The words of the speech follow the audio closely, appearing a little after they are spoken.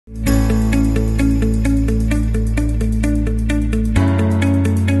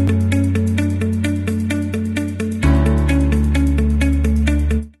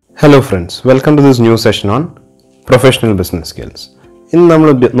Hello friends, welcome to this new session on professional business skills. In നമ്മൾ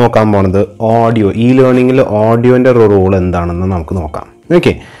നോക്കാൻ പോകുന്നത് audio e-learning ഓഡിയോന്റെ role എന്താണെന്ന് നമുക്ക് നോക്കാം.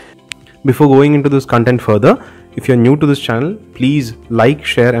 Okay. Before going into this content further, if you are new to this channel, please like,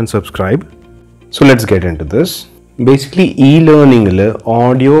 share and subscribe. So let's get into this. Basically e-learning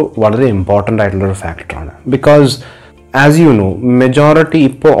audio വളരെ important ആയിട്ടുള്ള ഒരു factor ആണ്. Because as you know, majority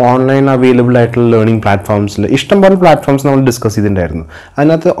ഇപ്പോൾ online available ആയിട്ടുള്ള learning പ്ലാറ്റ്ഫോംസിൽ ഇഷ്ടംപോലെ platforms നമ്മൾ discuss ചെയ്തിട്ടുണ്ടായിരുന്നു.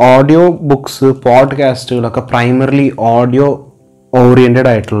 അതിനകത്ത് audio books പോഡ്കാസ്റ്റുകളൊക്കെ primarily audio oriented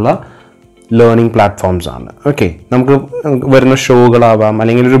ആയിട്ടുള്ള ലേണിംഗ് പ്ലാറ്റ്ഫോംസ് ആണ്. ഓക്കെ, നമുക്ക് വരുന്ന ഷോകളാവാം,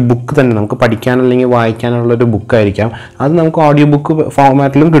 അല്ലെങ്കിൽ ഒരു ബുക്ക് തന്നെ നമുക്ക് പഠിക്കാൻ അല്ലെങ്കിൽ വായിക്കാനുള്ള ഒരു ബുക്കായിരിക്കാം, അത് നമുക്ക് ഓഡിയോ ബുക്ക്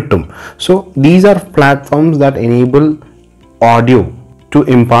ഫോർമാറ്റിലും കിട്ടും. So these are platforms that enable audio to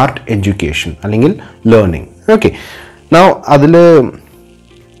impart education അല്ലെങ്കിൽ ലേണിംഗ്. ഓക്കെ, നൗ അതിൽ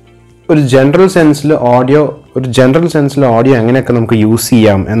ഒരു ജനറൽ സെൻസിൽ ഓഡിയോ എങ്ങനെയൊക്കെ നമുക്ക് യൂസ്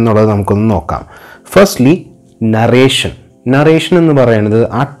ചെയ്യാം എന്നുള്ളത് നമുക്കൊന്ന് നോക്കാം. ഫസ്റ്റ്ലി നറേഷൻ എന്ന് പറയുന്നത്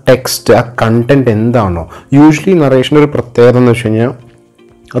ആ ടെക്സ്റ്റ്, ആ കണ്ടന്റ് എന്താണോ, യൂഷ്വലി നറേഷൻ്റെ ഒരു പ്രത്യേകത എന്ന് വെച്ച് കഴിഞ്ഞാൽ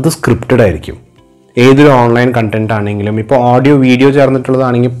അത് സ്ക്രിപ്റ്റഡ് ആയിരിക്കും. ഏതൊരു ഓൺലൈൻ കണ്ടന്റ് ആണെങ്കിലും, ഇപ്പോൾ ഓഡിയോ വീഡിയോ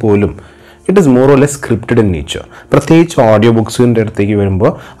ചേർന്നിട്ടുള്ളതാണെങ്കിൽ പോലും it is more or less scripted in nature. പ്രത്യേകിച്ച് ഓഡിയോ ബുക്സിൻ്റെ അടുത്തേക്ക്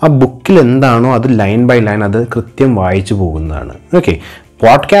വരുമ്പോൾ ആ ബുക്കിൽ എന്താണോ അത് ലൈൻ ബൈ ലൈൻ അത് കൃത്യം വായിച്ചു പോകുന്നതാണ്. ഓക്കെ,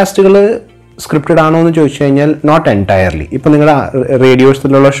 പോഡ്കാസ്റ്റുകൾ സ്ക്രിപ്റ്റഡ് ആണോ എന്ന് ചോദിച്ചു കഴിഞ്ഞാൽ നോട്ട് എൻറ്റയർലി. ഇപ്പോൾ നിങ്ങളുടെ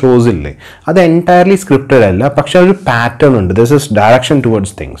റേഡിയോസിലുള്ള ഷോസ് ഇല്ലേ, അത് എൻറ്റയർലി സ്ക്രിപ്റ്റഡ് അല്ല, പക്ഷെ ഒരു പാറ്റേൺ ഉണ്ട്. This is direction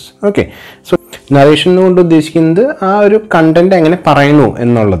towards things. Okay, so narration കൊണ്ട് ഉദ്ദേശിക്കുന്നത് ആ ഒരു കണ്ടന്റ് എങ്ങനെ പറയുന്നു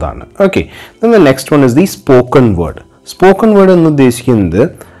എന്നുള്ളതാണ്. Okay, next one is the spoken word എന്ന് ഉദ്ദേശിക്കുന്നത്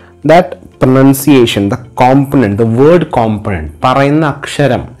that pronunciation, the component, the word component, പറയുന്ന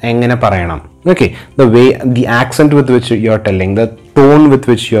അക്ഷരം എങ്ങനെ പറയണം. Okay, the way, the accent with which you are telling, the tone with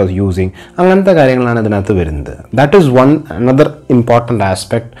which you are using, അങ്ങനത്തെ കാര്യങ്ങളാണ് ഇതിനകത്ത് വരുന്നത്. That is another important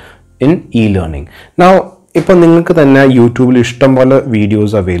aspect in e-learning. Now ഇപ്പോൾ നിങ്ങൾക്ക് തന്നെ യൂട്യൂബിൽ ഇഷ്ടംപോലെ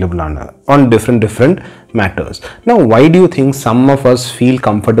വീഡിയോസ് അവൈലബിൾ ആണ് on different matters. Now why do you think some of us feel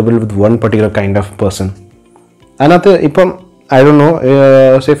comfortable with one particular kind of person? അതിനകത്ത് ഇപ്പം I don't know,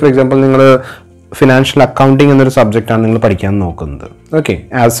 say for example നിങ്ങൾ financial accounting എന്നൊരു സബ്ജക്റ്റാണ് നിങ്ങൾ പഠിക്കാൻ നോക്കുന്നത്. ഓക്കെ,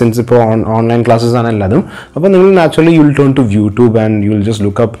 ആസ് സിൻസ് ഇപ്പോൾ ഓൺലൈൻ ക്ലാസ്സസ് ആണ് എല്ലാതും. അപ്പോൾ നിങ്ങൾ naturally you will turn to YouTube and you will just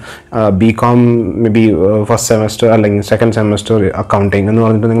look up BCom may be first semester അല്ലെങ്കിൽ സെക്കൻഡ് സെമസ്റ്റർ അക്കൗണ്ടിങ് എന്ന്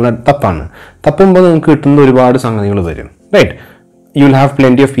പറഞ്ഞിട്ട് നിങ്ങൾ തപ്പുമ്പോൾ നിങ്ങൾക്ക് കിട്ടുന്ന ഒരുപാട് സംഗതികൾ വരും. Right, you will have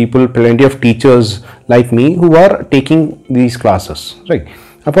plenty of teachers like me who are taking these classes, right?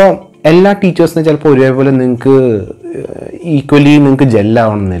 അപ്പോൾ എല്ലാ ടീച്ചേഴ്സിനും ചിലപ്പോൾ ഒരേപോലെ നിങ്ങൾക്ക് ഈക്വലി നിങ്ങൾക്ക്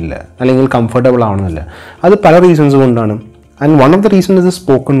ജെല്ലാവണമെന്നില്ല, അല്ലെങ്കിൽ കംഫർട്ടബിൾ ആവണമെന്നില്ല. അത് പല റീസൺസ് കൊണ്ടാണ്. And one of the reason is the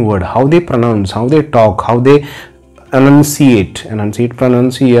spoken word, how they pronounce, how they talk, how they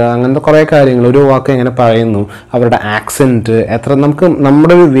pronounce ചെയ്യുക, അങ്ങനത്തെ കുറേ കാര്യങ്ങൾ. ഒരു വാക്ക് എങ്ങനെ പറയുന്നു, അവരുടെ ആക്സെൻറ്റ് എത്ര നമുക്ക്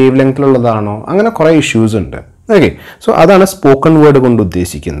നമ്മുടെ ഒരു വേവ് ലെങ്ത്തിലുള്ളതാണോ, അങ്ങനെ കുറേ ഇഷ്യൂസ് ഉണ്ട്. ഓക്കെ, സോ അതാണ് സ്പോക്കൺ വേർഡ് കൊണ്ട്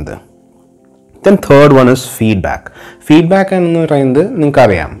ഉദ്ദേശിക്കുന്നത്. Then third one is feedback എന്ന് പറയുന്നത്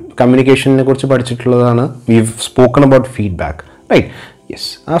നിങ്ങൾക്കറിയാം, കമ്മ്യൂണിക്കേഷനെ കുറിച്ച് പഠിച്ചിട്ടുള്ളതാണ്. V spoken about feedback, right? Yes,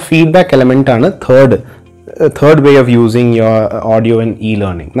 ആ ഫീഡ്ബാക്ക് എലമെൻ്റ് ആണ് third way of using your audio and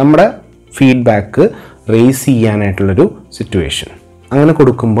e-learning. നമ്മുടെ ഫീഡ്ബാക്ക് റേസ് ചെയ്യാനായിട്ടുള്ളൊരു സിറ്റുവേഷൻ അങ്ങനെ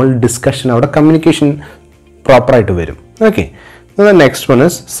കൊടുക്കുമ്പോൾ ഡിസ്കഷൻ, അവിടെ കമ്മ്യൂണിക്കേഷൻ പ്രോപ്പറായിട്ട് വരും. Okay, next one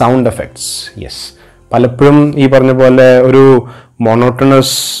is sound effects. Yes, പലപ്പോഴും ഈ പറഞ്ഞ പോലെ ഒരു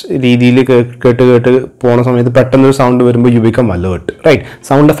മോണോട്ടണസ് രീതിയിൽ കേട്ട് പോണ സമയത്ത് പെട്ടെന്നൊരു സൗണ്ട് വരുമ്പോൾ you become alert, right?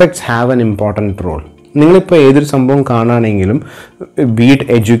 Sound effects have an important role. നിങ്ങളിപ്പോൾ ഏതൊരു സംഭവം കാണുകയാണെങ്കിലും, ബീറ്റ്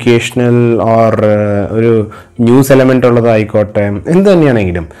എഡ്യൂക്കേഷണൽ ഓർ ഒരു ന്യൂസ് എലമെൻ്റ് ഉള്ളതായിക്കോട്ടെ, എന്ത്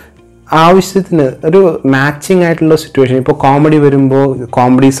തന്നെയാണെങ്കിലും ആവശ്യത്തിന് ഒരു മാച്ചിങ് ആയിട്ടുള്ള സിറ്റുവേഷൻ. ഇപ്പോൾ കോമഡി വരുമ്പോൾ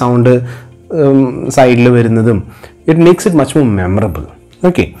കോമഡി സൗണ്ട് സൈഡിൽ വരുന്നതും it makes it much more memorable.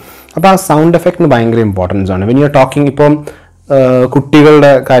 Okay, അപ്പോൾ ആ സൗണ്ട് എഫക്റ്റിന് ഭയങ്കര ഇമ്പോർട്ടൻസ് ആണ്. വെൻ യു ആർ ടോക്കിംഗ്, ഇപ്പം കുട്ടികളുടെ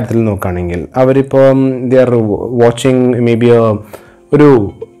കാര്യത്തിൽ നോക്കുകയാണെങ്കിൽ അവരിപ്പം they are watching may be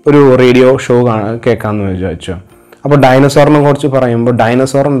ഒരു റേഡിയോ ഷോ കേൾക്കാമെന്ന് വിചാരിച്ചു. അപ്പോൾ ഡൈനസോറിനെ കുറിച്ച് പറയുമ്പോൾ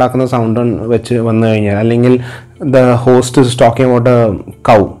ഡൈനസോർ ഉണ്ടാക്കുന്ന സൗണ്ട് വെച്ച് വന്നു കഴിഞ്ഞാൽ, അല്ലെങ്കിൽ the host is talking about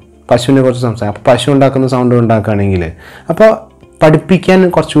കൗ, പശുവിനെ കുറിച്ച് സംസാരിക്കും, അപ്പോൾ പശു ഉണ്ടാക്കുന്ന സൗണ്ട് ഉണ്ടാക്കുകയാണെങ്കിൽ, അപ്പോൾ പഠിപ്പിക്കാൻ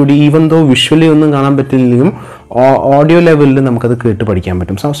കുറച്ചുകൂടി, ഈവൻ ദോ വിഷ്വലി ഒന്നും കാണാൻ പറ്റില്ലെങ്കിലും ഓഡിയോ ലെവലിൽ നമുക്കത് കേട്ട് പഠിക്കാൻ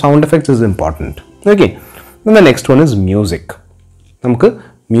പറ്റും. Sound effects is important. Okay, next one is music. നമുക്ക്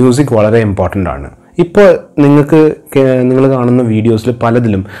മ്യൂസിക് വളരെ ഇമ്പോർട്ടൻ്റ് ആണ്. ഇപ്പോൾ നിങ്ങൾ കാണുന്ന വീഡിയോസിൽ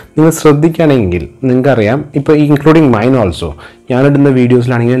പലതിലും നിങ്ങൾ ശ്രദ്ധിക്കുകയാണെങ്കിൽ നിങ്ങൾക്കറിയാം, ഇപ്പോൾ ഇൻക്ലൂഡിങ് മൈൻ ഓൾസോ, ഞാനിടുന്ന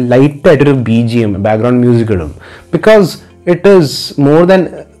വീഡിയോസിലാണെങ്കിൽ ലൈറ്റായിട്ടൊരു BGM ബാക്ക്ഗ്രൗണ്ട് മ്യൂസിക് ഇടും. Because it is more than,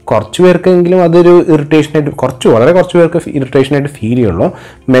 കുറച്ച് പേർക്കെങ്കിലും അതൊരു ഇറിറ്റേഷനായിട്ട്, വളരെ കുറച്ച് പേർക്ക് ഇറിറ്റേഷനായിട്ട് ഫീൽ ചെയ്യുള്ളൂ.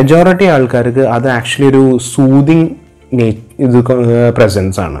 മെജോറിറ്റി ആൾക്കാർക്ക് അത് ആക്ച്വലി ഒരു സൂതിങ് ഇത്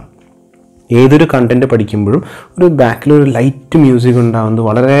പ്രസൻസ് ആണ്. ഏതൊരു കണ്ടൻറ്റ് പഠിക്കുമ്പോഴും ഒരു ബാക്കിലൊരു ലൈറ്റ് മ്യൂസിക് ഉണ്ടാകുന്നത്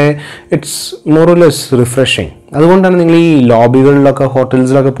വളരെ it's more or less refreshing. അതുകൊണ്ടാണ് നിങ്ങൾ ഈ ലോബികളിലൊക്കെ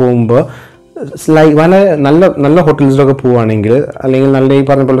ഹോട്ടൽസിലൊക്കെ പോകുമ്പോൾ വളരെ നല്ല ഹോട്ടൽസിലൊക്കെ പോവുകയാണെങ്കിൽ അല്ലെങ്കിൽ നല്ല ഈ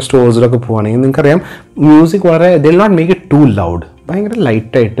പറഞ്ഞ പോലെ സ്റ്റോഴ്സിലൊക്കെ പോവുകയാണെങ്കിൽ നിങ്ങൾക്കറിയാം മ്യൂസിക് വളരെ ദിൽ not make it to loud, ഭയങ്കര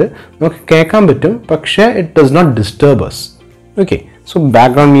ലൈറ്റായിട്ട് നമുക്ക് കേൾക്കാൻ പറ്റും, പക്ഷേ it does not disturb us. Okay, so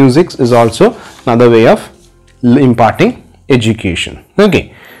background music is also another way of imparting education. Okay,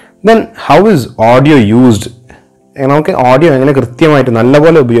 then how is audio used? നമുക്ക് ഓഡിയോ എങ്ങനെ കൃത്യമായിട്ട്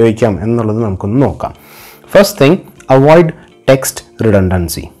നല്ലപോലെ ഉപയോഗിക്കാം എന്നുള്ളത് നമുക്കൊന്ന് നോക്കാം. First thing, avoid text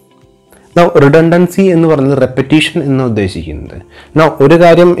redundancy. Redundancy എന്ന് പറയുന്നത് റെപ്പറ്റീഷൻ എന്ന് ഉദ്ദേശിക്കുന്നത്. ഒരു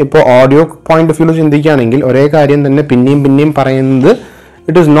കാര്യം ഇപ്പോൾ ഓഡിയോ പോയിന്റ് ഓഫ് വ്യൂവിൽ ചിന്തിക്കുകയാണെങ്കിൽ ഒരേ കാര്യം തന്നെ പിന്നെയും പറയുന്നത്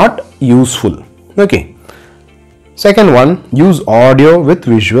it is not useful. Okay, second one, use audio with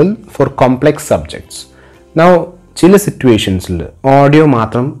visual four complex subjects. ചില സിറ്റുവേഷൻസിൽ ഓഡിയോ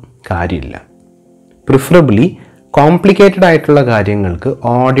മാത്രം കാര്യമില്ല. പ്രിഫറബിളി കോംപ്ലിക്കേറ്റഡ് ആയിട്ടുള്ള കാര്യങ്ങൾക്ക്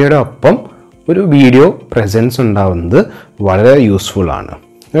ഓഡിയോയുടെ ഒപ്പം ഒരു വീഡിയോ പ്രസൻസ് ഉണ്ടാവുന്നത് വളരെ യൂസ്ഫുൾ ആണ്.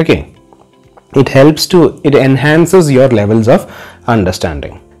 Okay, it enhances your levels of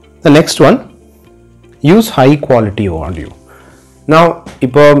understanding. The next one, use high quality audio.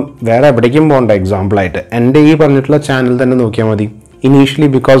 ഇപ്പോൾ വേറെ എവിടേക്കും പോകണ്ട, എക്സാമ്പിളായിട്ട് എൻ്റെ ഈ പറഞ്ഞിട്ടുള്ള ചാനൽ തന്നെ നോക്കിയാൽ മതി. Initially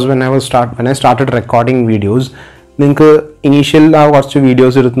because when I started recording videos, നിങ്ങൾക്ക് ഇനീഷ്യൽ ആ കുറച്ച്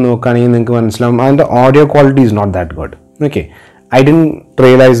വീഡിയോസ് എടുത്ത് നോക്കുകയാണെങ്കിൽ നിങ്ങൾക്ക് മനസ്സിലാവും അതിൻ്റെ audio quality is not that good. Okay, I didn't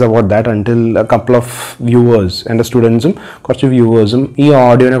realize about that until a couple of viewers, എൻ്റെ സ്റ്റുഡൻസും കുറച്ച് വ്യൂവേഴ്സും ഈ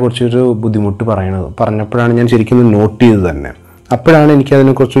ഓഡിയോനെ കുറിച്ചൊരു ബുദ്ധിമുട്ട് പറഞ്ഞപ്പോഴാണ് ഞാൻ ശരിക്കും നോട്ട് ചെയ്തത് തന്നെ. അപ്പോഴാണ്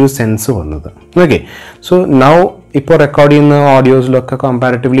എനിക്കതിനെക്കുറിച്ചൊരു സെൻസ് വന്നത്. ഓക്കെ, സോ നൗ ഇപ്പോൾ റെക്കോർഡ് ചെയ്യുന്ന ഓഡിയോസിലൊക്കെ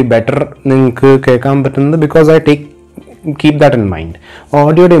കമ്പാരിറ്റീവ്ലി ബെറ്റർ നിങ്ങൾക്ക് കേൾക്കാൻ പറ്റുന്നത് because I keep that in mind.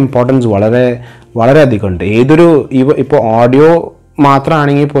 ഓഡിയോയുടെ importance വളരെ അധികമുണ്ട്. ഏതൊരു ഇപ്പോൾ ഓഡിയോ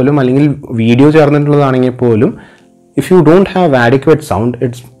മാത്രമാണെങ്കിൽ പോലും അല്ലെങ്കിൽ വീഡിയോ ചേർന്നിട്ടുള്ളതാണെങ്കിൽ പോലും if you don't have adequate sound,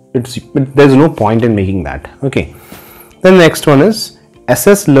 there's no point in making that. Okay, then next one is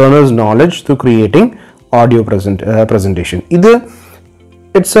assess learners knowledge through creating audio presentation.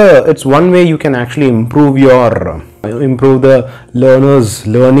 It's one way you can actually improve the learners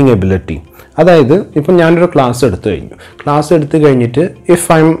learning ability. അതായത് ഇപ്പോൾ ഞാനൊരു class എടുത്തു കഴിഞ്ഞിട്ട്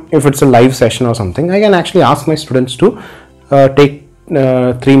if it's a live session or something, I can actually ask my students to take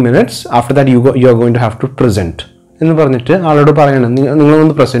 3 minutes. After that you are going to have to present എന്ന് പറഞ്ഞിട്ട് ആളോട് പറയണം,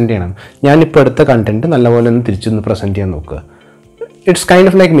 നിങ്ങളൊന്ന് പ്രസൻറ്റ് ചെയ്യണം, ഞാനിപ്പോൾ എടുത്ത കണ്ടൻറ്റ് നല്ലപോലെ ഒന്ന് തിരിച്ചൊന്ന് പ്രസൻറ്റ് ചെയ്യാൻ നോക്കുക. It's kind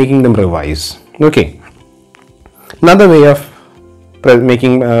of like making them revise. Okay, another way of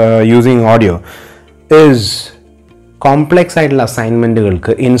using audio is complex ആയിട്ടുള്ള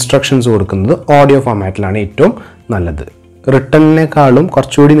അസൈൻമെൻറ്റുകൾക്ക് ഇൻസ്ട്രക്ഷൻസ് കൊടുക്കുന്നത് ഓഡിയോ ഫോമാറ്റിലാണ് ഏറ്റവും നല്ലത്. റിട്ടണിനേക്കാളും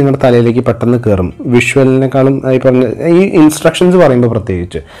കുറച്ചുകൂടി നിങ്ങളുടെ തലയിലേക്ക് പെട്ടെന്ന് കയറും. വിഷ്വലിനേക്കാളും ഈ ഇൻസ്ട്രക്ഷൻസ് പറയുമ്പോൾ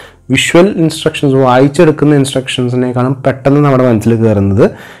പ്രത്യേകിച്ച് വിഷ്വൽ ഇൻസ്ട്രക്ഷൻസ്, വായിച്ചെടുക്കുന്ന ഇൻസ്ട്രക്ഷൻസിനേക്കാളും പെട്ടെന്ന് നമ്മുടെ മനസ്സിൽ കയറുന്നത്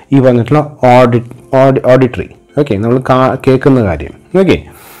ഈ പറഞ്ഞിട്ടുള്ള ഓഡിറ്ററി. ഓക്കെ, നമ്മൾ കേൾക്കുന്ന കാര്യം. Okay,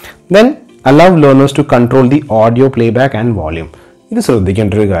 then allow learners to control the audio playback and volume. ഇത്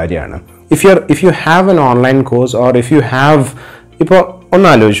ശ്രദ്ധിക്കേണ്ട ഒരു കാര്യമാണ്. if you have an online course or if you have, ഇപ്പോൾ ഒന്ന്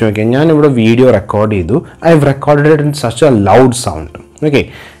ആലോചിച്ച് നോക്കിയാൽ ഞാനിവിടെ വീഡിയോ റെക്കോർഡ് ചെയ്തു, I have recorded it in such A loud sound. Okay,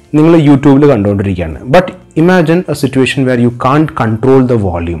 നിങ്ങൾ യൂട്യൂബിൽ കണ്ടുകൊണ്ടിരിക്കുകയാണ്, but imagine A situation where U can't control the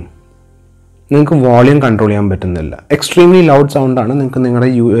volume. നിങ്ങൾക്ക് വോളിയം കൺട്രോൾ ചെയ്യാൻ പറ്റുന്നില്ല, എക്സ്ട്രീംലി ലൗഡ് സൗണ്ടാണ്. നിങ്ങൾക്ക് നിങ്ങളുടെ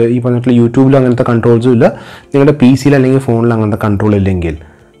ഈ പറഞ്ഞിട്ടുള്ള യൂട്യൂബിൽ അങ്ങനത്തെ കൺട്രോൾസും ഇല്ല, നിങ്ങളുടെ PC-യിൽ അല്ലെങ്കിൽ ഫോണിൽ അങ്ങനത്തെ കൺട്രോൾ ഇല്ലെങ്കിൽ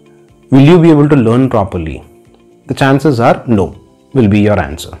will you be able to learn properly? The chances are no will be your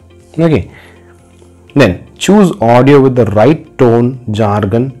answer. Okay, then choose audio with the right tone,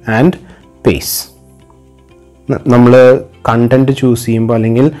 jargon and pace. നമ്മൾ കണ്ടന്റ് ചൂസ് ചെയ്യുമ്പോൾ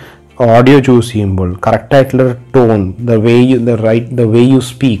അല്ലെങ്കിൽ ഓഡിയോ ചൂസ് ചെയ്യുമ്പോൾ correct ആയിട്ടുള്ള tone, the way you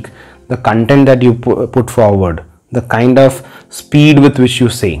speak, the content that you put forward, the kind of speed with which you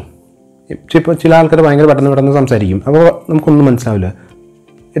say. ഇപ്പോൾ ചില ആൾക്കാർ ഭയങ്കര പെട്ടെന്ന് സംസാരിക്കും, അപ്പോൾ നമുക്കൊന്നും മനസ്സിലാവില്ല.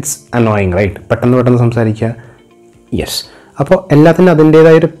 It's annoying, right? പെട്ടെന്ന് സംസാരിക്കുക. യെസ്, അപ്പോൾ എല്ലാത്തിനും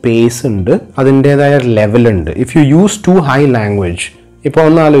അതിൻ്റേതായൊരു പേസ് ഉണ്ട്, അതിൻ്റേതായ ലെവലുണ്ട്. If you use to high language, ഇപ്പോൾ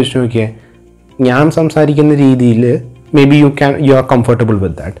ഒന്ന് ആലോചിച്ച് നോക്കിയേ, ഞാൻ സംസാരിക്കുന്ന രീതിയിൽ may be you are comfortable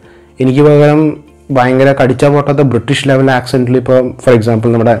with that. എനിക്ക് പകരം ഭയങ്കര കടിച്ചാൽ പൊട്ടാത്ത ബ്രിട്ടീഷ് ലെവൽ ആക്സെൻറ്റിൽ ഇപ്പോൾ ഫോർ എക്സാമ്പിൾ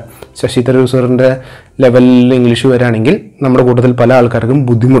നമ്മുടെ ശശി തരൂർ സാറിൻ്റെ ലെവലിൽ ഇംഗ്ലീഷ് വരികയാണെങ്കിൽ നമ്മുടെ കൂട്ടത്തിൽ പല ആൾക്കാർക്കും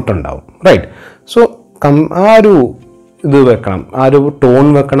ബുദ്ധിമുട്ടുണ്ടാവും, റൈറ്റ്? സോ ആ ഒരു ഇത് വെക്കണം, ആ ഒരു ടോൺ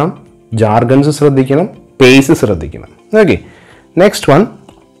വെക്കണം, ജാർഗൻസ് ശ്രദ്ധിക്കണം, പേസ് ശ്രദ്ധിക്കണം. Okay, next one,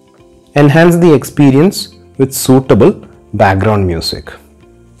 enhance the experience with suitable background music.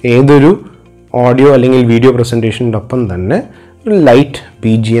 ഏതൊരു ഓഡിയോ അല്ലെങ്കിൽ വീഡിയോ പ്രസൻറ്റേഷൻ്റെ ഒപ്പം തന്നെ ഒരു ലൈറ്റ്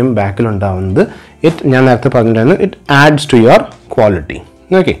BGM ബാക്കിലുണ്ടാവുന്നത് ഞാൻ നേരത്തെ പറഞ്ഞിട്ടുണ്ടായിരുന്നു, it ads to your quality.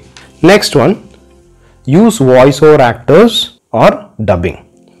 Okay, Next one, use voice over actors or dubbing.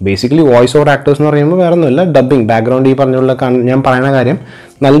 Basically voice over actors എന്ന് പറയുമ്പോൾ വേറെ ഒന്നുമില്ല, ഡബ്ബിങ്. ബാക്ക്ഗ്രൗണ്ട് ഈ പറഞ്ഞുള്ള ഞാൻ പറയുന്ന കാര്യം,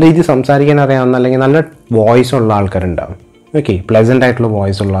 നല്ല രീതിയിൽ സംസാരിക്കാൻ അറിയാവുന്ന അല്ലെങ്കിൽ നല്ല വോയിസ് ഉള്ള ആൾക്കാരുണ്ടാവും. ഓക്കെ, പ്ലസൻ്റ് ആയിട്ടുള്ള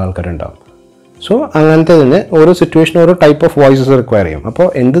വോയിസ് ഉള്ള ആൾക്കാരുണ്ടാവും. സോ അങ്ങനത്തെ തന്നെ ഓരോ സിറ്റുവേഷൻ ഓരോ ടൈപ്പ് ഓഫ് വോയിസസ് റിക്വയർ ചെയ്യും. അപ്പോൾ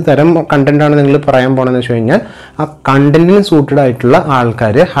എന്ത് തരം കണ്ടൻറ്റാണ് നിങ്ങൾ പറയാൻ പോകണമെന്ന് വെച്ച് കഴിഞ്ഞാൽ ആ കണ്ടൻറ്റിന് സൂട്ടഡ് ആയിട്ടുള്ള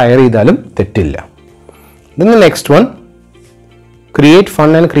ആൾക്കാർ ഹയർ ചെയ്താലും തെറ്റില്ല. Then the next one, create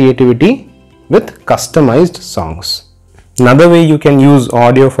fun and creativity with customized songs. Another way you can use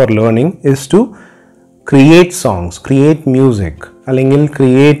audio for learning is to create songs, create music, അല്ലെങ്കിൽ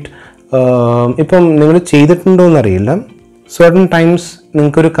create ഇപ്പം നിങ്ങൾ ചെയ്തിട്ടുണ്ടോ എന്നറിയില്ല, certain times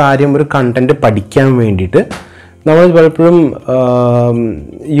നിങ്ങൾക്കൊരു കാര്യം ഒരു കണ്ടൻറ്റ് പഠിക്കാൻ വേണ്ടിയിട്ട് നമ്മൾ പലപ്പോഴും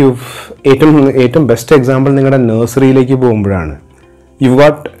ഏറ്റവും ബെസ്റ്റ് എക്സാമ്പിൾ നിങ്ങളുടെ നഴ്സറിയിലേക്ക് പോകുമ്പോഴാണ്. You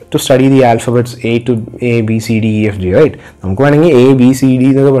got to study the alphabets A, B, C, D, E, F, G, right? നമുക്ക് വേണമെങ്കിൽ A, B, C, D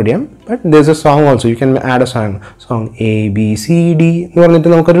എന്നൊക്കെ പഠിക്കാം. But there's a song also. You can add a song A, B, C, D എന്ന് പറഞ്ഞിട്ട്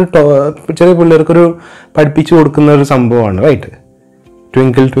നമുക്കൊരു ചെറിയ പിള്ളേർക്കൊരു പഠിപ്പിച്ചു കൊടുക്കുന്ന ഒരു സംഭവമാണ്, right?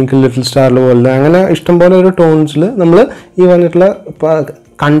 Twinkle twinkle little star പോലെ അങ്ങനെ ഇഷ്ടംപോലെ ഒരു ടോൺസിൽ നമ്മൾ ഈ പറഞ്ഞിട്ടുള്ള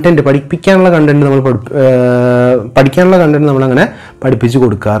കണ്ടൻറ്റ് പഠിപ്പിക്കാനുള്ള കണ്ടൻറ്റ് നമ്മളങ്ങനെ പഠിപ്പിച്ച്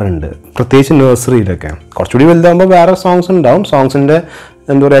കൊടുക്കാറുണ്ട്, പ്രത്യേകിച്ച് നഴ്സറിയിലൊക്കെ. കുറച്ചുകൂടി വലുതാകുമ്പോൾ വേറെ സോങ്സ് ഉണ്ടാവും, സോങ്സിൻ്റെ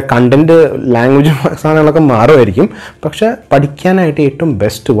എന്താ പറയുക കണ്ടൻറ്റ് ലാംഗ്വേജ് സാധനങ്ങളൊക്കെ മാറുമായിരിക്കും. പക്ഷെ പഠിക്കാനായിട്ട് ഏറ്റവും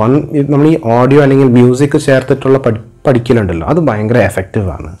ബെസ്റ്റ് നമ്മൾ ഈ ഓഡിയോ അല്ലെങ്കിൽ മ്യൂസിക് ചേർത്തിട്ടുള്ള പഠിക്കലുണ്ടല്ലോ, അത് ഭയങ്കര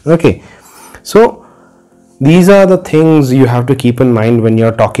എഫക്റ്റീവാണ്. Okay, so these are the things you have to keep in mind when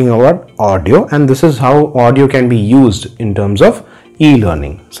you're talking about audio, and this is how audio can be used in terms of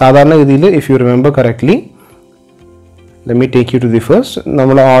e-learning. സാധാരണ രീതിയിൽ if you remember correctly, let me take you to the first.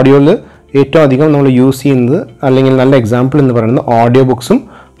 നമ്മൾ ഓഡിയോയിൽ ഏറ്റവും അധികം നമ്മൾ use ചെയ്യുന്നത് അല്ലെങ്കിൽ നല്ല example എന്ന് പറയുന്നത് audio ബുക്സും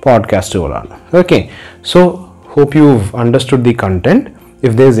പോഡ്കാസ്റ്റുകളാണ്. Okay, so hope you've understood the content.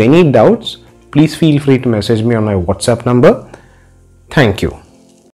 If there's any doubts, please feel free to message me on my WhatsApp number. Thank you.